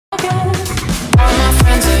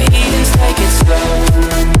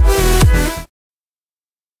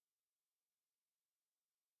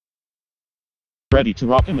Ready to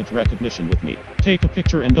rock image recognition with me. Take a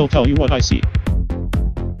picture and I'll tell you what I see.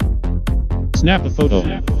 Snap a photo.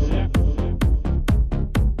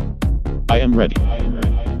 I am ready.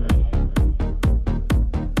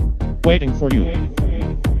 Waiting for you.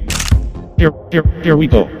 Here we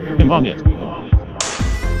go. I'm on it.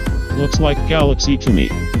 Looks like galaxy to me.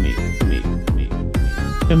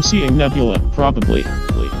 I'm seeing nebula, probably.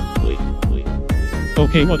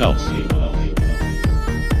 Okay, what else?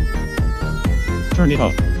 Turn it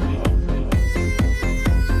up.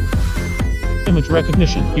 Image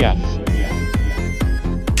recognition, yeah.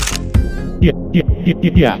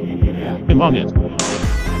 Yeah. I'm on it.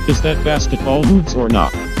 Is that basketball moves or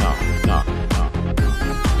not? No.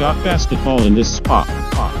 Got basketball in this spot.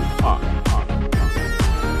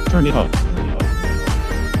 Turn it up.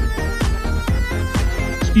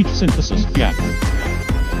 Speech synthesis, yeah.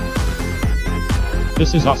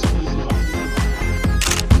 This is awesome.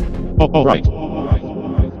 Oh, alright.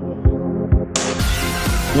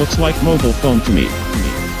 Looks like mobile phone to me.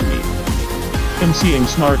 I'm seeing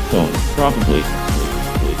smartphone, probably.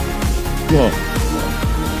 Whoa.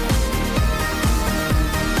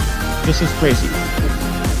 This is crazy.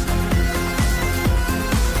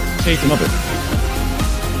 Take another.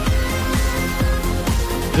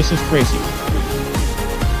 This is crazy.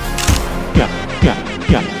 Yeah.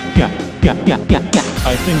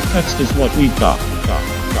 I think text is what we've got.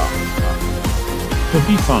 Could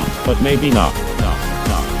be fun, but maybe not. No.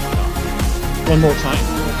 One more time.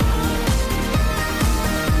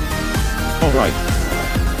 Alright.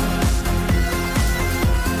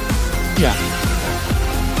 Yeah.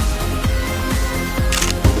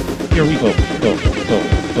 Here we go.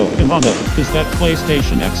 Go. Imana, is that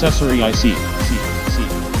PlayStation accessory I see?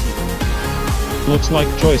 Looks like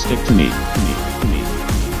joystick to me.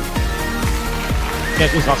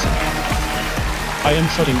 That was awesome. I am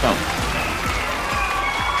shutting down.